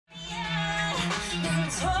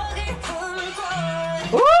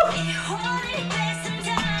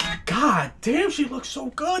God damn, she looks so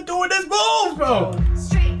good doing this move, bro.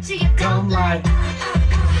 Straight to your dumb like.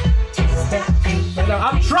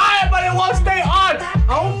 I'm trying, but it won't stay on.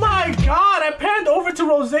 Oh my God, I panned over to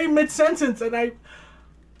Rosé mid-sentence and I...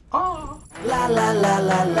 Oh. La la la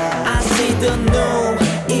la la. I see the new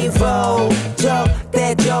evil.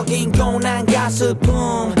 적대적인 고난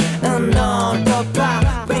가스품. 넌 더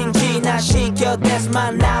뱅지나 시켜. That's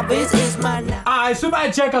my novice, is my novice. Alright, so we're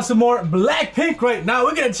about to check out some more Blackpink right now.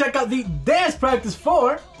 We're gonna check out the dance practice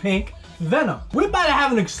for Pink Venom. We're about to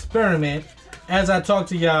have an experiment as I talk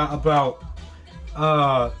to y'all about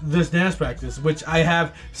this dance practice, which I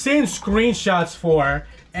have seen screenshots for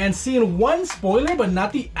and seen one spoiler, but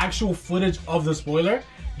not the actual footage of the spoiler,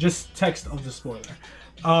 just text of the spoiler.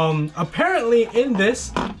 Apparently in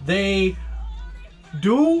this, they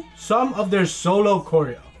do some of their solo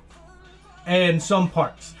choreo and some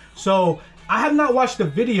parts. So I have not watched the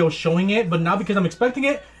video showing it, but now because I'm expecting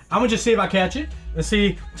it, I'm gonna just see if I catch it and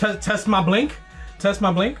see, test my blink. Test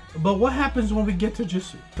my blink. But what happens when we get to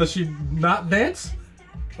Jisoo? Does she not dance?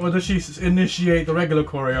 Or does she initiate the regular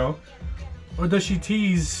choreo? Or does she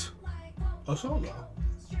tease a solo?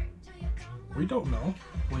 We don't know.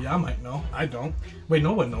 Well, yeah, I might know. I don't. Wait,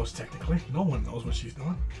 no one knows technically. No one knows what she's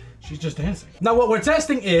doing. She's just dancing. Now what we're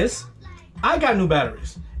testing is, I got new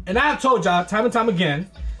batteries. And I have told y'all time and time again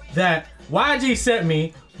that YG sent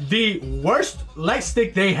me the worst light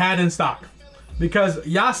stick they had in stock. Because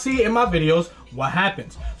y'all see in my videos what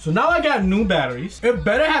happens. So now I got new batteries. It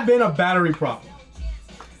better have been a battery problem,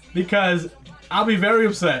 because I'll be very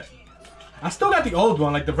upset. I still got the old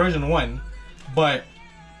one, like the version 1, but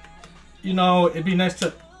you know, it'd be nice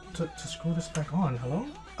to screw this back on. Hello?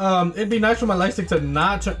 It'd be nice for my light stick to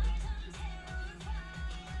not turn.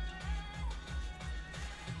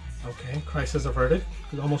 Okay, crisis averted.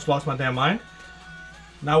 I almost lost my damn mind.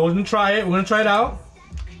 Now we're gonna try it. We're gonna try it out.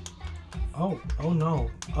 Oh no.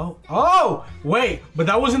 Oh, wait, but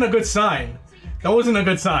that wasn't a good sign. That wasn't a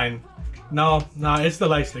good sign. No, it's the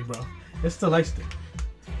light stick, bro. It's the light stick.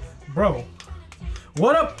 Bro.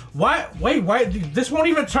 What up? Why? Wait, why? This won't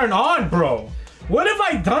even turn on, bro. What have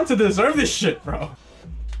I done to deserve this shit, bro?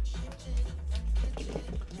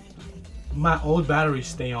 My old batteries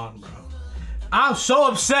stay on, bro. I'm so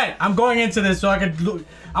upset. I'm going into this so I can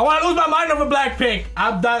I want to lose my mind over Blackpink.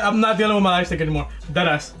 I'm not dealing with my light stick anymore.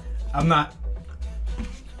 Deadass. I'm not.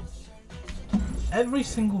 Every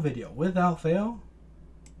single video, without fail,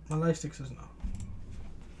 my light stick says no.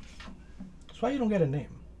 That's why you don't get a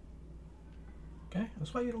name. Okay?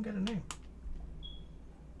 That's why you don't get a name.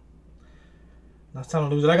 Not time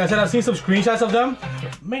to lose it. Like I said, I've seen some screenshots of them.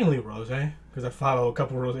 Mainly Rosé, because I follow a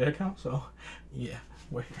couple Rosé accounts, so yeah,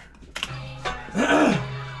 we're here.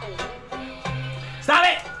 Stop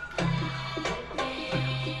it!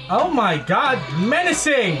 Oh my God,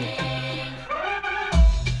 menacing!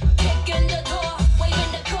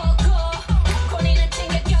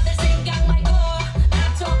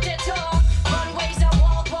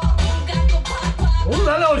 Ooh,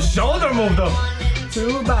 that little shoulder move though.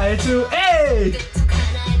 2 by 2, hey!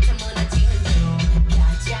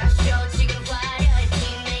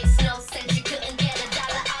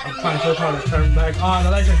 I'm trying so hard to turn back on. I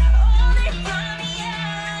like it.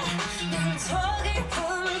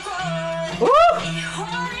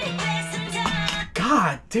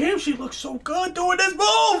 God damn, she looks so good doing this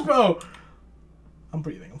move, bro. I'm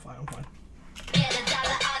breathing. I'm fine.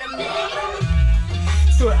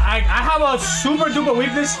 Dude, I have a super duper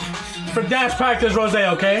weakness for dance practice, Rosé,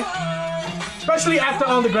 okay? Especially after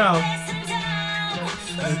On the Ground.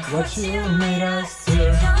 Like what you made us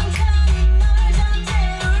do.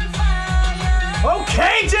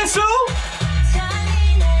 Okay, Jisoo!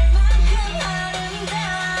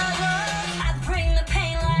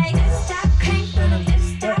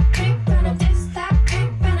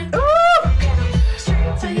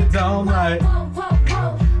 Don't like,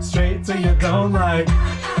 straight to your don't like.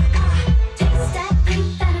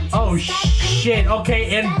 Oh shit,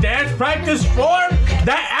 okay, in dance practice form,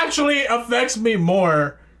 that actually affects me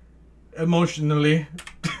more emotionally.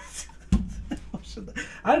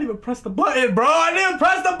 I didn't even press the button, bro. I didn't even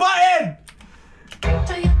press the button.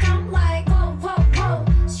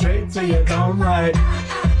 Straight to your don't like.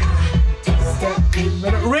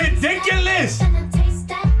 Ridiculous.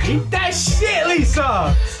 Eat that shit,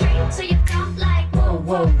 Lisa.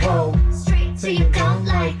 Whoa. Straight to your don't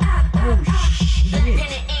like. Oh shit.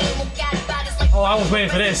 Oh, I was waiting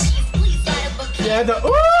for this. Yeah, the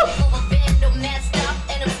ooh.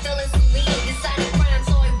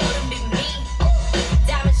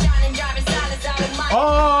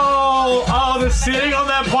 Oh, the sitting on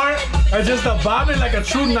that part, or just the bobbing like a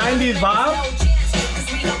true 90s bob.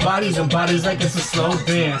 Bodies and bodies like it's a slow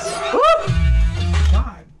dance. Woo!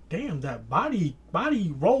 God damn, that body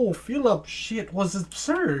roll feel up shit was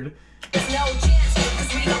absurd.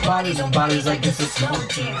 Bodies and bodies like it's a slow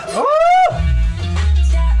dance. Oh!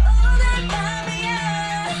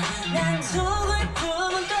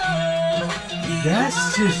 Yes,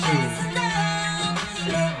 sister.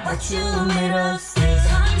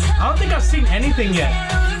 I don't think I've seen anything yet.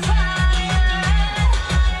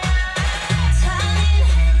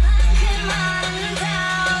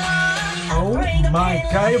 Oh my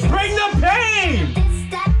god, bring the pain!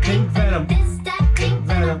 Pink Venom. Pink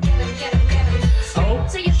Venom. Oh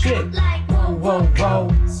shit. Whoa, whoa.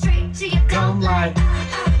 Don't lie.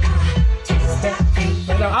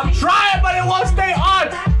 I'm trying, but it won't stay on!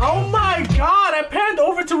 Oh my god, I panned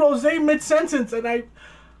over to Rosé mid-sentence and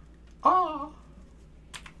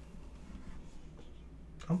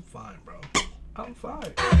I'm fine, bro. I'm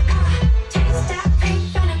fine.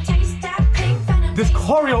 This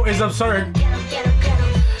choreo is absurd.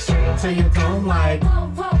 Say you don't like.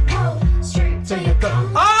 Say you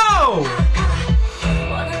don't. Oh!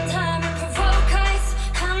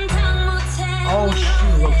 Oh,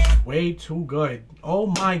 she looks way too good. Oh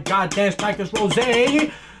my god, dance practice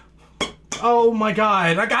Rosé. Oh my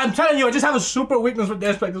god. Like I'm telling you, I just have a super weakness with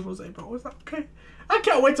dance practice Rosé, bro. It's not okay. I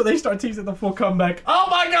can't wait till they start teasing the full comeback. Oh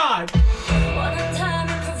my god!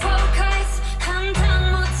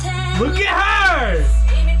 Look at her!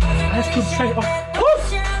 That's too straight. Oh.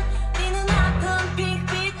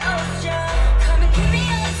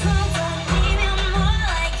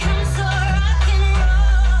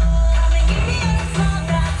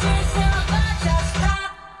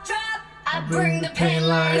 Bring the pain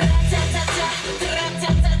light.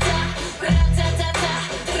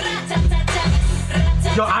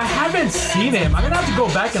 Yo, I haven't seen him. I'm gonna have to go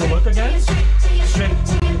back and look again.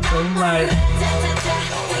 Pain light.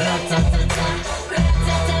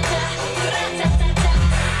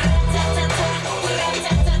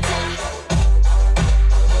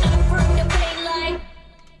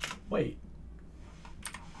 Wait.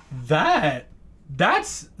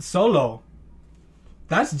 That's solo.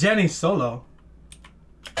 That's Jenny's solo.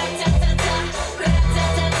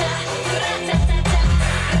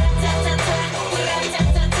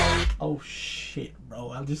 Oh shit,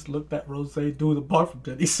 bro. I just looked at Rosé do the part from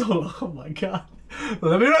Jenny's solo. Oh my god.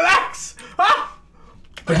 Let me relax! Ah!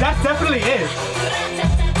 But that's definitely it.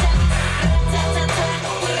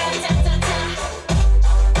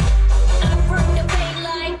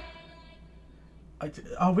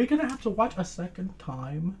 Are we gonna have to watch a second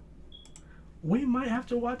time? We might have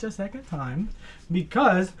to watch a second time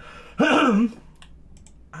because I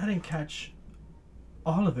didn't catch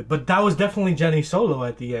all of it, but that was definitely Jenny's solo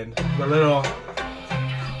at the end. The little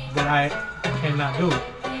that I cannot do.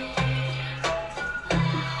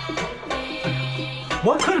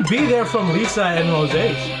 What could be there from Lisa and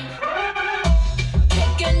Rosé's?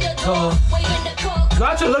 So, do I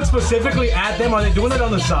have to look specifically at them? Are they doing it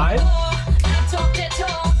on the side?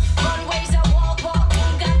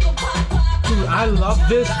 Dude, I love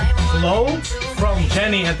this flow from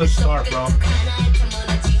Jenny at the start, bro.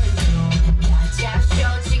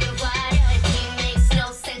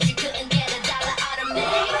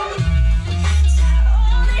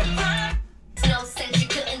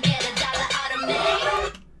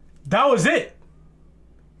 That was it.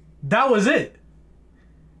 That was it.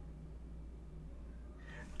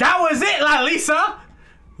 That was it, La Lisa.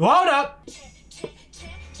 Hold up.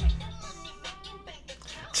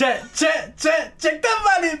 Check the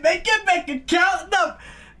money, make it count up.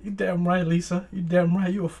 You damn right, Lisa. You damn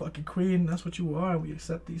right. You a fucking queen. That's what you are. We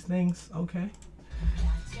accept these things, okay?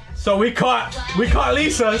 So we caught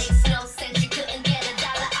Lisa's.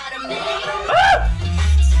 Ah!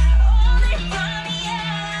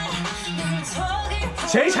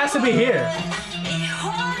 Chase has to be here.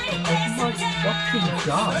 Oh my fucking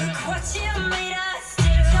god.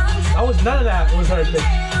 That was none of that. It was her thing.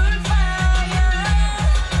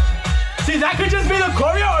 See, that could just be the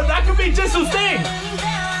choreo, or that could be Jisoo's thing.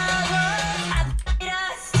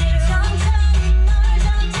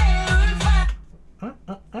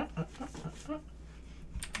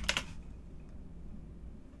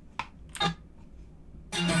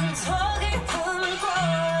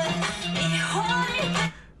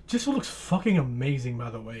 Jisoo looks fucking amazing, by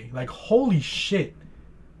the way. Like, holy shit.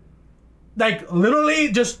 Like,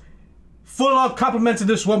 literally just full on compliments to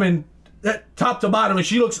this woman, top to bottom, and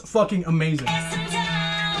she looks fucking amazing.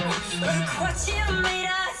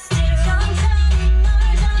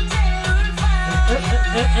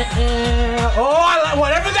 Oh, I like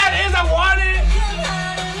whatever that is, I want it.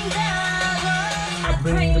 I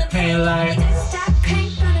bring the pain light.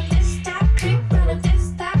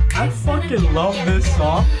 fucking love this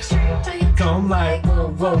song. Don't like, whoa,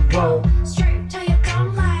 whoa, whoa.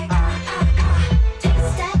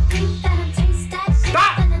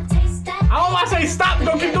 Stop! I don't want to say stop, but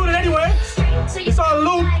don't keep doing it anyway. It's on a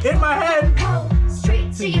loop in my head.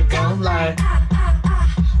 So you don't lie.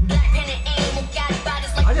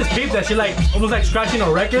 I just peeped that she like almost like scratching a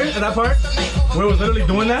record in that part where it was literally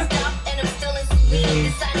doing that.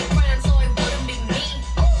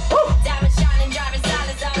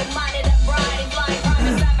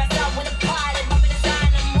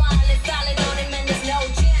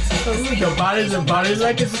 Your body's and body's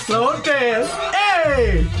like it's a slow dance.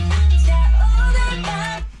 Hey!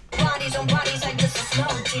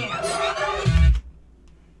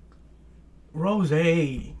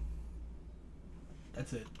 Rosé.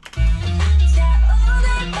 That's it.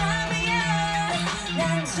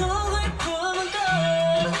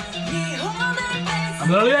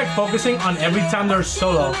 I'm literally like focusing on every time there's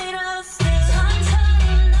solo.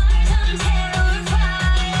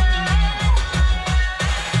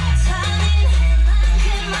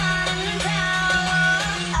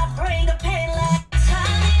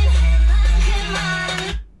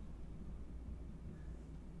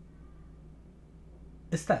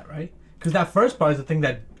 It's that, right? Because that first part is the thing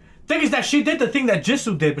that... Thing is that she did the thing that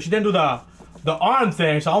Jisoo did, but she didn't do the arm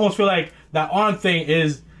thing. So I almost feel like that arm thing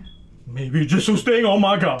is maybe Jisoo's thing. Oh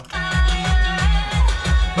my god.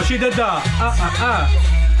 But she did the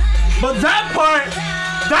But that part,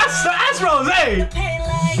 that's Rosé.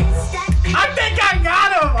 I think I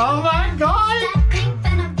got him. Oh my god.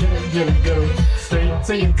 Get him. Straight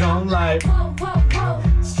to your dome like.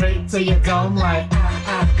 Straight to your dome like.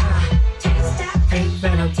 Pink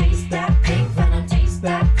Venom, taste that pink Venom, taste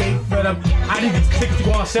that pink Venom. I need these tickets to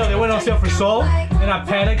go on sale. They went on sale for Seoul, and I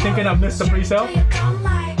panicked thinking I missed the pre-sale.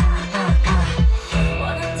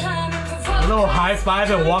 A little high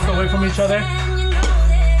five and walk away from each other.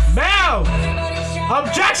 Now,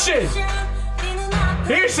 objection.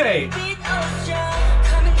 Hearsay.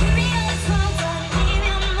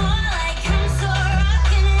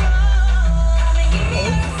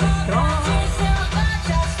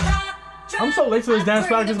 I'm so late to this dance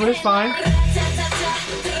practice, but it's fine.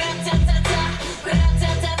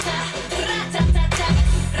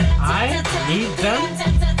 I need them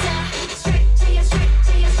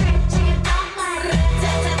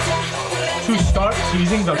to start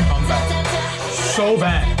teasing the comeback so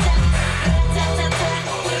bad.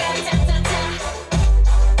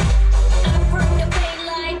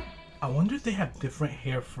 I wonder if they have different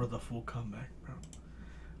hair for the full comeback, bro.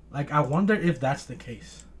 Like, I wonder if that's the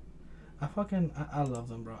case. I love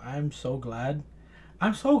them, bro. I'm so glad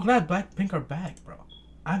BLACKPINK are back, bro.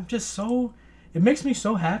 I'm just so, it makes me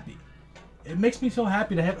so happy. It makes me so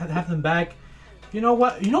happy to have them back. You know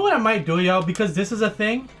what I might do, y'all, because this is a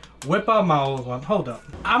thing. Whip out my old one. Hold up.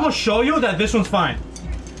 I'm gonna show you that this one's fine.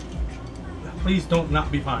 Please don't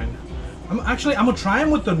not be fine. I'm gonna try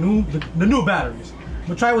them with the new batteries. I'm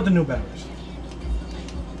gonna try it with the new batteries.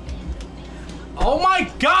 Oh my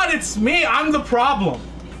god, it's me. I'm the problem.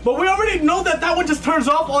 But we already know that one just turns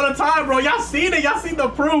off all the time, bro. Y'all seen it. Y'all seen the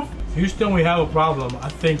proof. Houston, we have a problem. I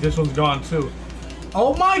think this one's gone too.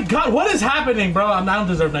 Oh my god, what is happening, bro? I don't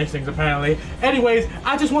deserve nice things, apparently. Anyways,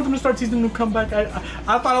 I just want them to start teasing the new comeback. I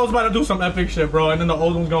thought I was about to do some epic shit, bro, and then the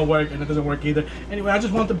old one's gonna work, and it doesn't work either. Anyway, I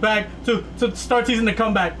just want the back to start teasing the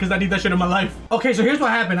comeback, because I need that shit in my life. Okay, so here's what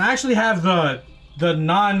happened. I actually have the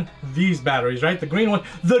non-these batteries, right? The green one,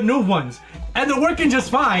 the new ones. And they're working just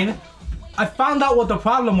fine. I found out what the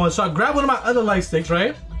problem was, so I grabbed one of my other light sticks,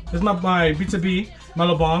 right? This is my B2B, my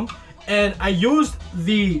Lebong. And I used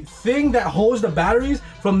the thing that holds the batteries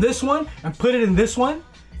from this one and put it in this one,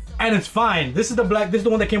 and it's fine. This is the black, this is the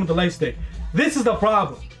one that came with the light stick. This is the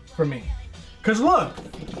problem for me. Cause look,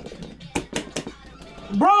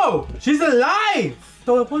 bro, she's alive.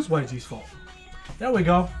 So it was YG's fault. There we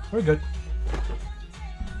go, we're good.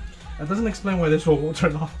 That doesn't explain why this won't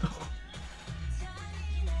turn off though.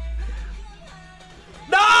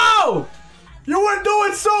 No! You were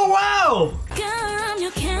doing so well!